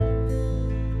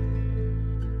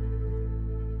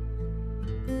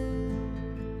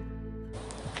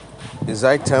It's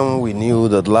high time we knew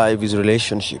that life is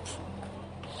relationship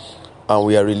and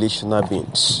we are relational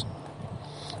beings.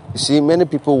 You see, many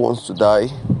people want to die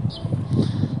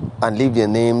and leave their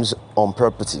names on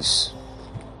properties,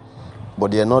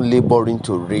 but they are not laboring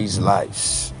to raise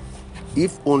lives.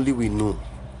 If only we knew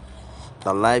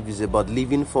that life is about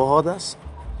living for others,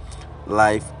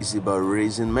 life is about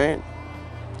raising men,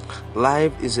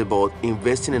 life is about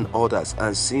investing in others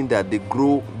and seeing that they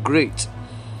grow great.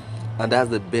 And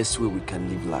that's the best way we can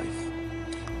live life.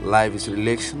 Life is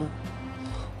relational.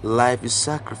 Life is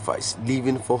sacrifice,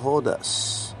 living for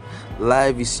others.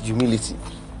 Life is humility.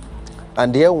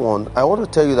 And dear one, I want to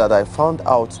tell you that I found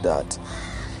out that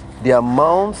the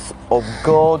amount of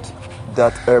God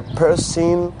that a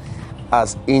person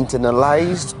has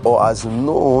internalized or has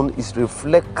known is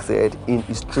reflected in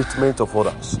his treatment of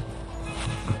others.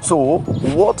 So,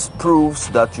 what proves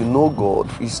that you know God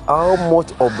is how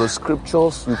much of the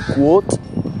scriptures you quote,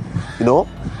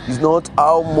 is not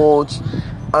how much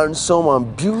handsome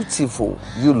and beautiful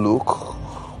you look,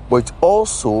 but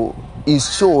also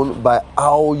is shown by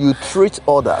how you treat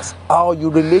others, how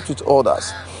you relate with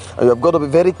others. And you have got to be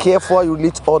very careful how you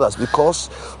relate to others,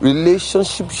 because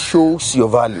relationship shows your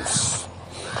values,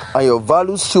 and your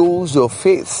values shows your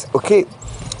faith. Okay,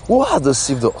 who has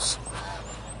deceived us?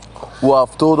 Who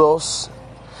have told us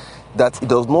that it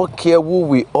does not care who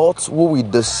we hurt, who we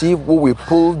deceive, who we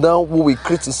pull down, who we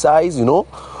criticize, who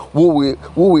we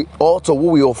hurt or who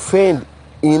we offend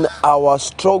in our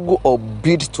struggle or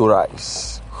bid to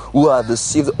rise. Who has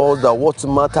deceived us that what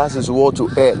matters is what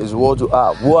to earn, is what to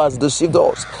have. Who has deceived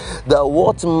us that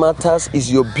what matters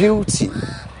is your beauty.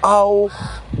 How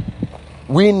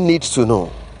we need to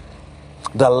know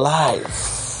that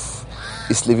life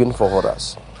is living for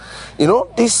others.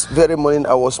 This very morning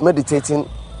I was meditating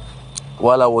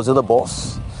while I was in the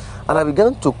bus, and I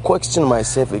began to question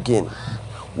myself again.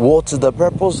 What is the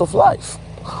purpose of life?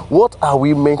 What are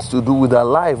we meant to do with our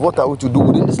life? What are we to do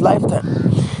within this lifetime?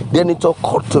 Then it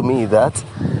occurred to me that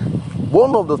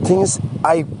one of the things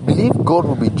I believe God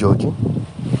will be judging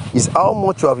is how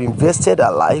much we have invested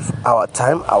our life, our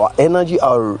time, our energy,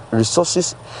 our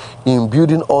resources in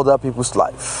building other people's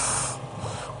life.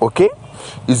 Okay?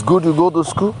 It's good you go to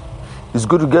school. It's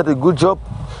good to get a good job.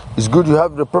 It's good you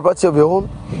have the property of your own.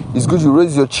 It's good you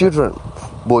raise your children.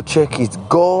 But check it.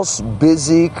 God's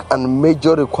basic and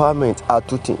major requirements are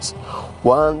two things.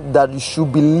 One, that you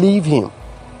should believe Him.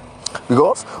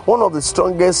 Because one of the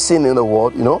strongest sin in the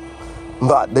world,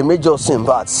 but the major sin,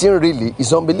 really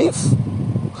is unbelief.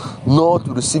 Not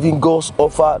receiving God's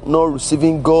offer, not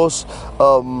receiving God's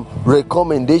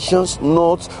recommendations,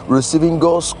 not receiving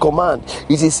God's command.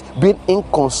 It is being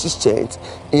inconsistent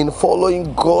in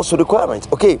following God's requirements.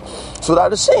 Okay, so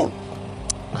that is sin.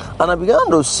 And I began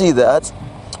to see that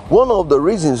one of the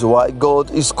reasons why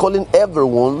God is calling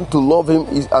everyone to love Him,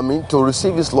 to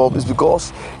receive His love, is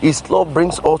because His love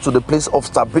brings us to the place of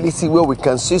stability where we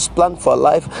can see His plan for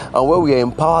life and where we are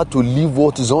empowered to live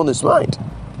what is on His mind.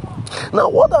 Now,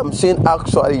 what I'm saying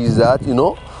actually is that,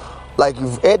 like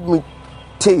you've heard me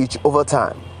teach over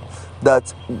time,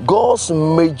 that God's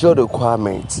major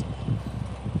requirement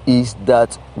is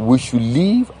that we should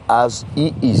live as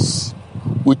He is,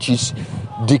 which is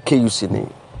dikaiosune.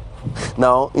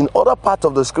 Now, in other parts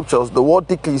of the scriptures, the word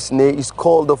dikaiosune is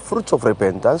called the fruit of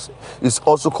repentance. It's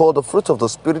also called the fruit of the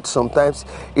Spirit. Sometimes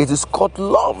it is called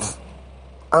love.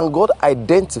 And God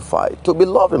identified to be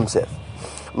love Himself.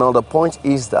 Now, the point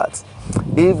is that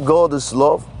if God is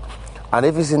love, and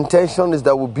if His intention is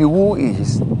that we be who He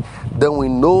is, then we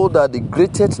know that the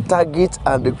greatest target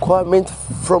and requirement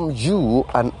from you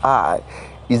and I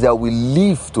is that we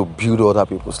live to build other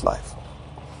people's life.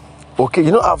 Okay,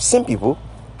 I've seen people,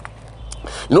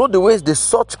 the ways they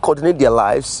sort coordinate their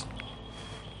lives,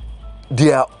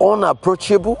 they are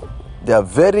unapproachable, they are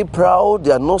very proud,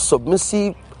 they are not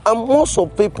submissive. And most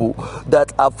of people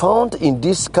that are found in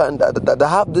this kind, that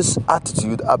have this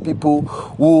attitude, are people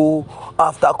who,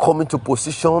 after coming to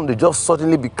position, they just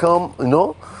suddenly become,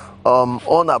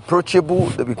 unapproachable.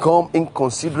 They become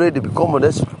inconsiderate. They become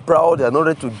proud. They are not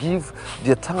ready to give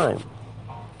their time.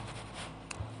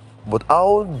 But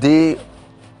how they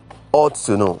ought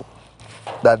to know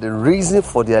that the reason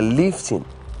for their lifting,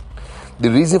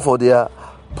 the reason for their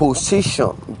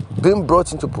position, being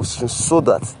brought into position so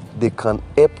that they can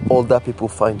help other people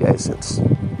find their essence.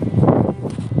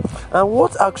 And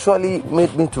what actually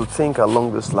made me to think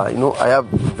along this line, I have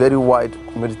very wide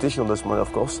meditation this morning,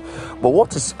 of course, but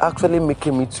what is actually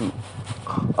making me to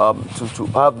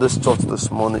have this thought this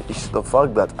morning is the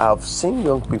fact that I've seen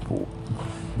young people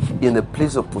in a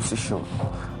place of position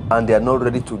and they are not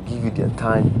ready to give you their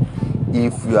time,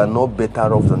 if you are not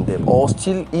better off than them. Or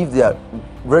still, if they are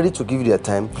ready to give you their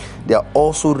time, they are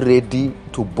also ready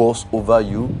to boss over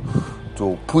you,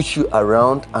 to push you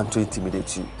around, and to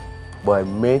intimidate you. But I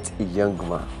met a young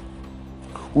man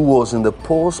who was in the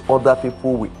post other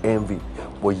people will envy,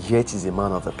 but yet is a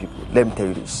man of the people. Let me tell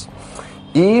you this.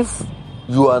 If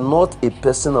you are not a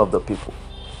person of the people,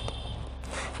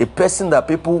 a person that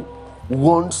people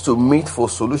wants to meet for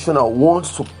solution or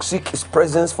wants to seek his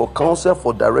presence for counsel,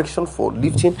 for direction, for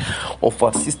lifting, or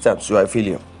for assistance, you are a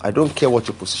failure. I don't care what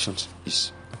your position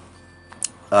is.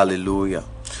 Hallelujah.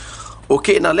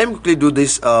 Okay, now let me quickly do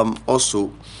this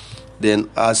also. Then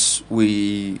as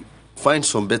we find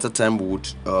some better time, we would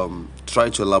try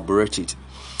to elaborate it.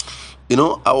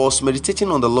 I was meditating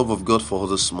on the love of God for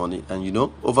this morning, and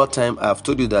over time I've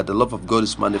told you that the love of God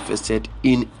is manifested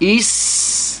in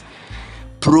His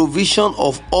provision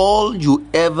of all you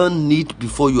ever need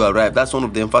before you arrive. That's one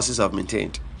of the emphasis I've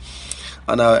maintained.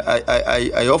 And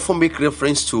I often make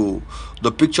reference to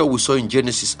the picture we saw in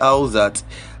Genesis, how that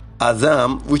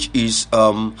Adam, which is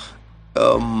a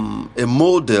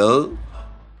model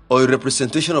or a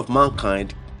representation of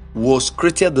mankind, was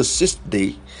created the sixth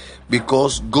day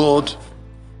because God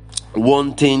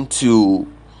wanting to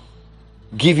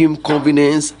give him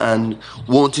convenience and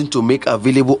wanting to make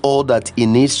available all that he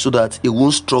needs so that he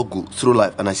won't struggle through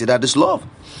life. And I said that is love.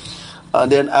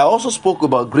 And then I also spoke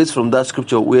about grace from that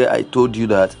scripture where I told you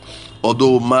that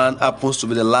although man happens to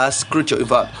be the last creature, in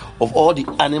fact, of all the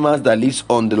animals that lives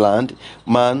on the land,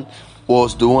 man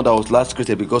was the one that was last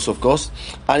created because, of course,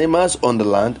 animals on the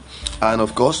land and,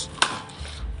 of course,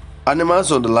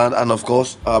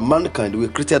 mankind were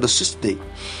created the sixth day.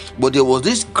 But there was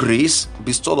this grace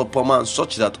bestowed upon man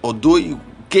such that although he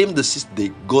came the sixth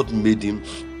day, God made him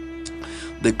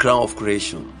the crown of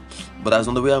creation. But that's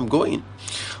not the way I'm going.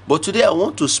 But today I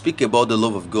want to speak about the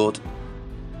love of God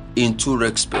in two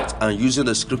respects and using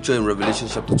the scripture in Revelation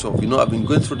chapter 12. I've been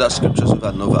going through that scripture over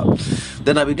and over.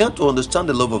 Then I began to understand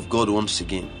the love of God once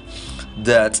again.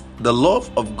 That the love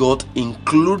of God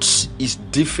includes his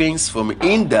defense for me,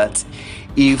 in that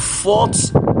he fought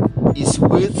his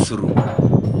way through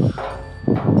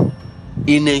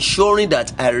in ensuring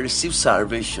that I receive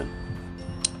salvation,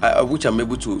 which I'm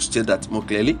able to state that more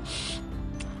clearly.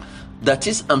 That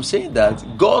is, I'm saying that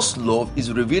God's love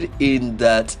is revealed in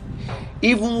that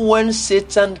even when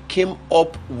Satan came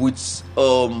up with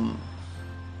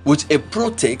a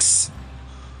pretext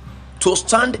to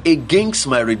stand against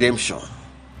my redemption,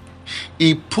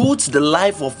 he put the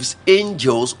life of his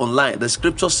angels online. The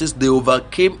scripture says they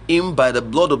overcame him by the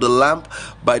blood of the Lamb,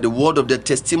 by the word of their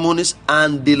testimonies,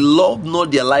 and they loved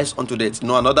not their lives unto death.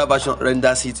 Another version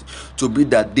renders it to be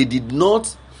that they did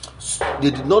not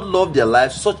love their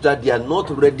lives such that they are not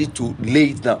ready to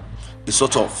lay it down. It's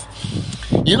sort of,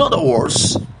 in other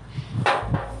words,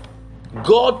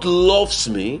 God loves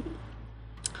me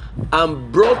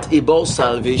and brought about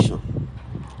salvation.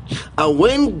 And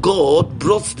when God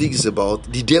brought this about,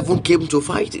 the devil came to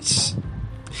fight it.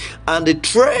 And the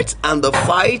threat and the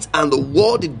fight and the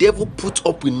war the devil put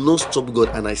up will not stop God.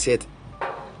 And I said,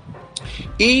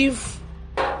 if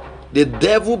the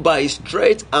devil by his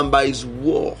threat and by his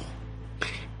war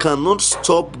cannot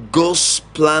stop God's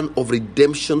plan of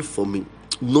redemption for me,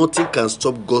 nothing can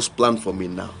stop God's plan for me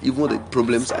now. Even the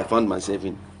problems I found myself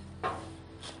in.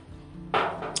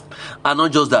 And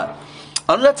not just that.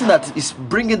 Another thing that is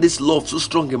bringing this love so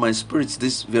strong in my spirit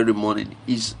this very morning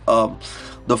is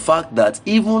the fact that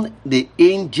even the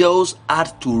angels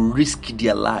had to risk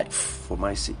their life for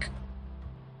my sake.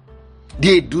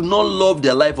 They do not love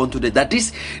their life unto death. That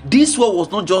is, this one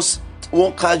was not just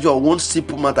one casual, one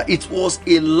simple matter. It was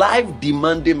a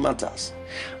life-demanding matter.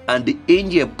 And the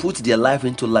angel put their life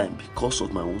into line because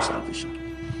of my own salvation.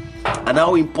 And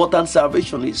how important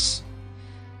salvation is.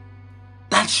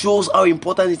 That shows how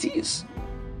important it is.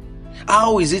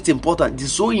 How is it important?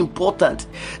 It's so important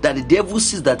that the devil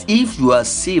sees that if you are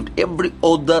saved, every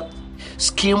other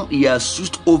scheme he has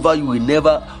used over you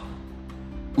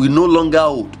will no longer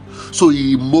hold. So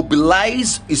he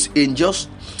mobilized his angels.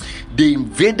 They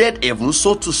invaded heaven,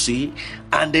 so to say,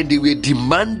 and then they were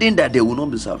demanding that there will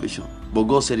not be salvation. But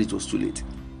God said it was too late.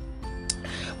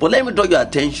 But let me draw your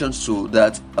attention to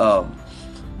that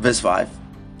verse 5.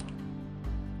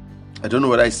 I don't know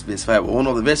whether it's verse 5 or one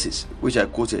of the verses which I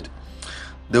quoted.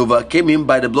 They overcame him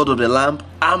by the blood of the Lamb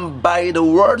and by the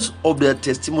words of their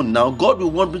testimony. Now, God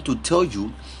will want me to tell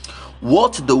you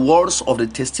what the words of the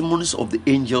testimonies of the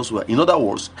angels were. In other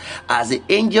words, as the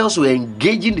angels were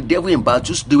engaging the devil in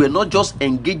battles, they were not just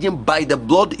engaging by the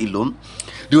blood alone.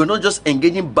 They were not just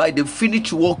engaging by the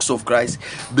finished works of Christ.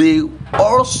 They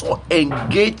also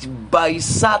engaged by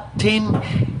certain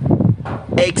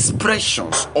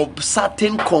expressions of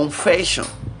certain confession.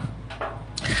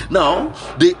 Now,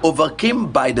 they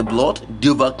overcame by the blood, they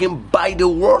overcame by the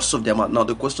words of their mouth. Now,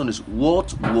 the question is,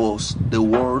 what was the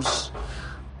words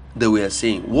they were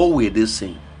saying? What were they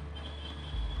saying?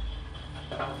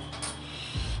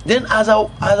 Then, as I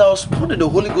was putting, the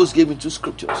Holy Ghost gave me two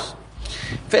scriptures.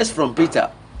 First, from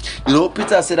Peter.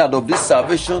 Peter said that of this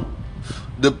salvation,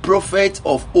 the prophet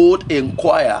of old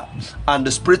inquire, and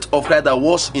the Spirit of Christ that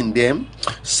was in them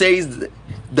says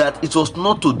that it was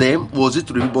not to them was it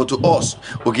revealed, but to us.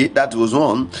 Okay, that was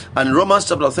one. And in Romans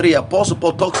chapter 3, Apostle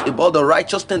Paul talks about the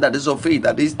righteousness that is of faith,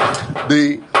 that is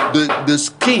the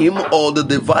scheme or the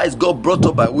device God brought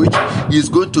up by which He is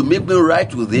going to make me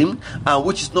right with Him, and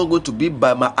which is not going to be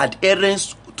by my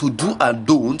adherence to do and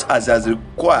don't as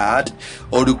required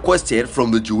or requested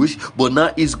from the Jewish, but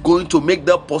now is going to make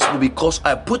that possible because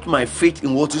I put my faith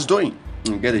in what He's doing.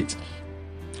 You get it?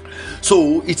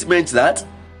 So it meant that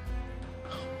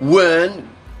when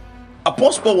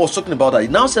Apostle Paul was talking about that, he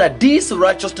now said that this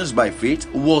righteousness by faith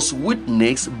was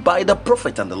witnessed by the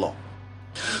prophet and the law.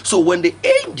 So when the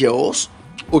angels,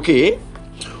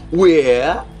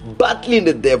 were battling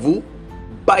the devil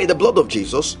by the blood of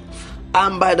Jesus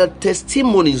and by the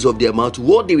testimonies of their mouth,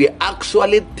 what they were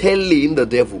actually telling the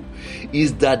devil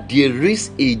is that there is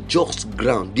a just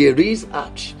ground. There is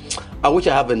I wish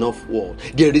I have enough word.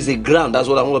 There is a ground. That's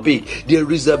what I want to pick.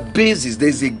 There is a basis.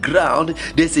 There's a ground.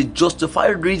 There's a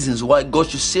justified reasons why God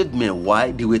should save men.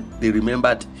 Why? They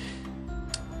remembered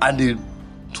and they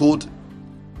told,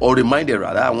 or reminded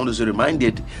rather, I want to say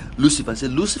reminded Lucifer.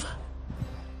 Said, Lucifer,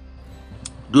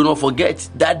 do not forget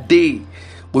that day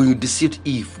when you deceived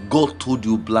Eve. God told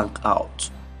you blank out.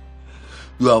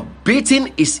 You have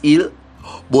beaten his heel,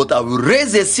 but I will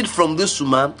raise a seed from this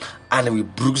woman and I will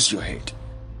bruise your head.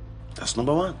 That's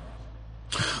number one.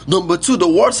 Number two, the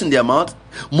words in their mouth.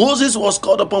 Moses was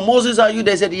called upon. Moses, are you?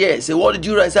 They said, yes. Say, what did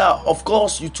you write? Of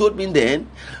course, you told me then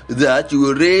that you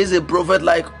will raise a prophet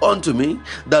like unto me,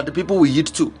 that the people will heed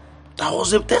to. That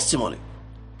was a testimony.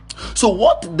 So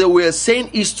what they were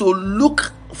saying is to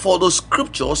look for the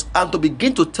scriptures and to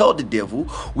begin to tell the devil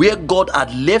where God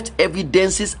had left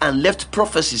evidences and left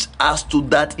prophecies as to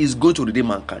that is going to redeem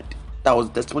mankind. That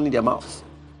was testimony in their mouths.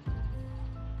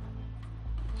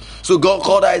 So God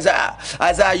called Isaiah.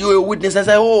 Isaiah, are you a witness? I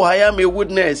said, oh, I am a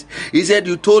witness. He said,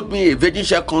 you told me a virgin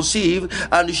shall conceive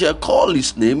and you shall call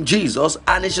his name Jesus,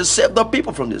 and he shall save the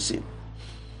people from their sin.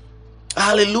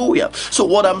 Hallelujah. So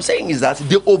what I'm saying is that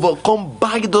they overcome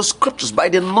by the scriptures, by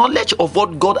the knowledge of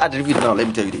what God had revealed. Now let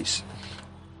me tell you this.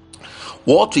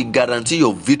 What will guarantee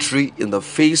your victory in the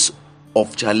face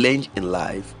of challenge in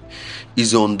life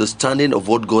is your understanding of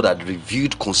what God had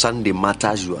revealed concerning the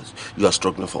matters you are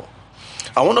struggling for.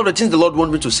 And one of the things the Lord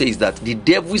wants me to say is that the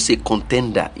devil is a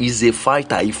contender, he's a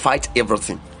fighter, he fights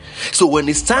everything. So when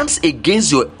he stands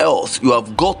against your health, you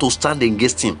have got to stand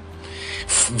against him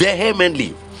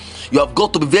vehemently. You have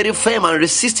got to be very firm and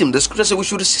resist him. The scripture says we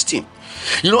should resist him.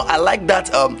 I like that.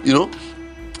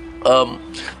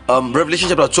 Revelation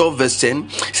chapter 12 verse 10.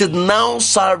 It says, now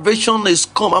salvation is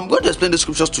come. I'm going to explain the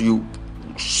scriptures to you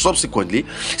subsequently.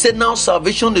 It said, now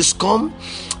salvation is come,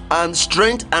 and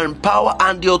strength and power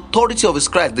and the authority of his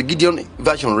Christ. The Gideon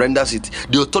version renders it,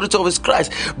 the authority of his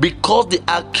Christ, because the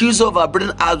accuser of our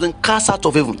brethren has been cast out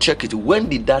of heaven. Check it. When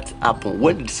did that happen?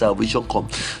 When did salvation come?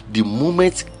 The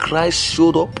moment Christ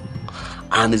showed up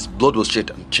and his blood was shed.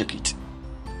 And check it.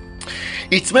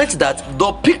 It meant that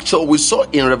the picture we saw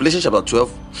in Revelation chapter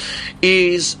 12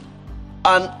 is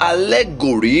an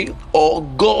allegory or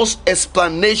God's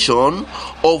explanation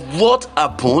of what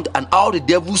happened and how the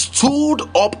devil stood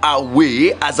up our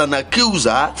way as an accuser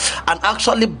and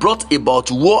actually brought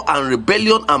about war and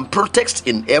rebellion and protest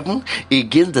in heaven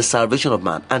against the salvation of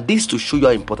man. And this to show you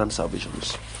how important salvation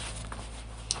is.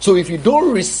 So if you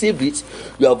don't receive it,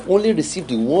 you have only received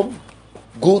the one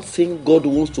good thing God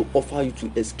wants to offer you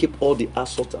to escape all the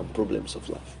assaults and problems of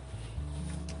life.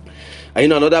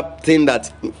 And another thing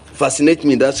that fascinates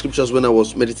me in that scriptures when I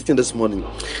was meditating this morning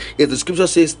is the scripture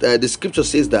says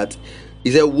that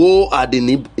he said, woe are the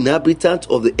inhabitants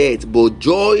of the earth, but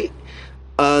joy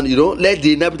and let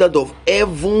the inhabitants of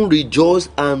heaven rejoice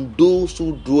and those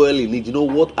who dwell in it.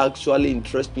 What actually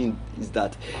interests me is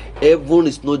that heaven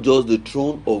is not just the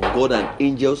throne of God and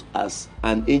angels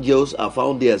are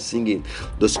found there singing.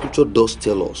 The scripture does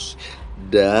tell us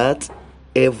that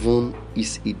heaven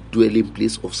is a dwelling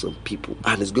place of some people,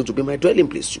 and it's going to be my dwelling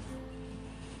place too.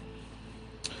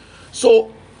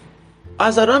 So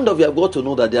as a round-up, you have got to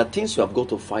know that there are things you have got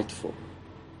to fight for.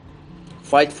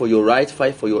 Fight for your right,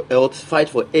 fight for your health, fight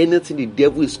for anything the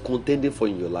devil is contending for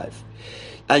in your life.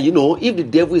 And you know, if the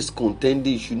devil is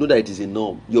contending, you should know that it is a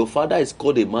norm. Your father is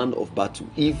called a man of battle.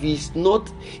 If he has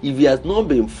not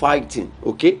been fighting,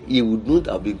 okay, he would not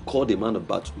have been called a man of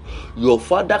battle. Your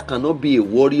father cannot be a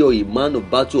warrior, a man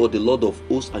of battle, or the Lord of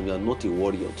hosts, and you are not a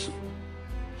warrior too.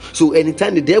 So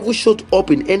anytime the devil shows up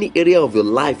in any area of your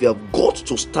life, you have got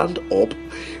to stand up,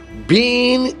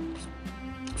 being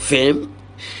firm,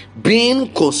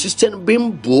 being consistent,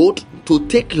 being bold, to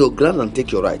take your ground and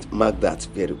take your right. Mark that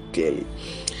very clearly.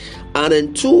 And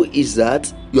then 2 is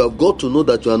that you have got to know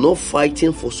that you are not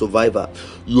fighting for survival.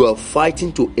 You are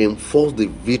fighting to enforce the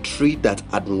victory that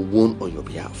had been won on your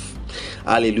behalf.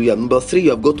 Hallelujah. Number 3, you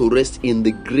have got to rest in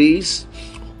the grace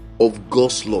of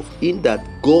God's love, in that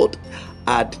God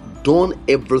had done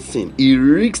everything. He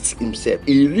risked himself.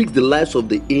 He risked the lives of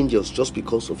the angels just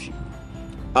because of you.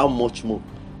 How much more?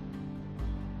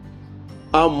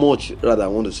 How much, rather, I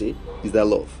want to say, is that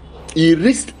love? He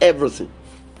risked everything.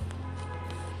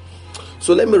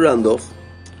 So let me round off.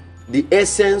 The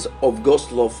essence of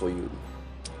God's love for you,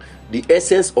 the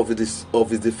essence of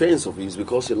his defense of you, is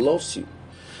because he loves you.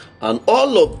 And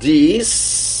all of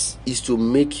this is to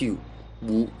make you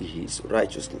who he is.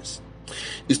 Righteousness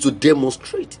is to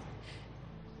demonstrate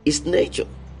his nature,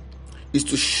 is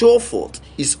to show forth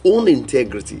his own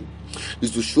integrity,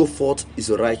 is to show forth his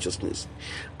righteousness.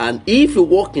 And if you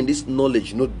walk in this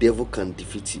knowledge, you know the devil can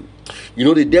defeat you. You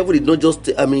know the devil did not just,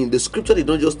 the scripture did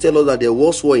not just tell us that there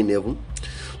was war in heaven.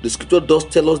 The scripture does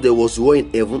tell us there was war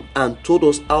in heaven, and told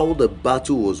us how the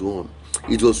battle was won.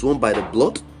 It was won by the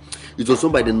blood. It was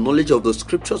won by the knowledge of the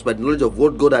scriptures, by the knowledge of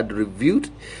what God had revealed.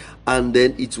 And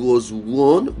then it was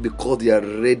won because they are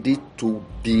ready to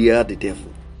dare the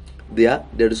devil. There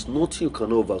is nothing you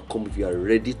can overcome if you are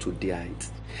ready to dare it.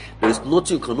 There is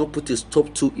nothing you cannot put a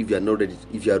stop to if you are not ready.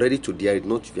 If you are ready to dare it,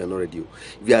 not if you are not ready.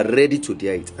 If you are ready to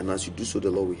dare it, and as you do so,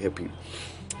 the Lord will help you.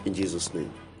 In Jesus'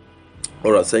 name.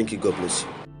 All right, thank you. God bless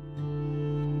you.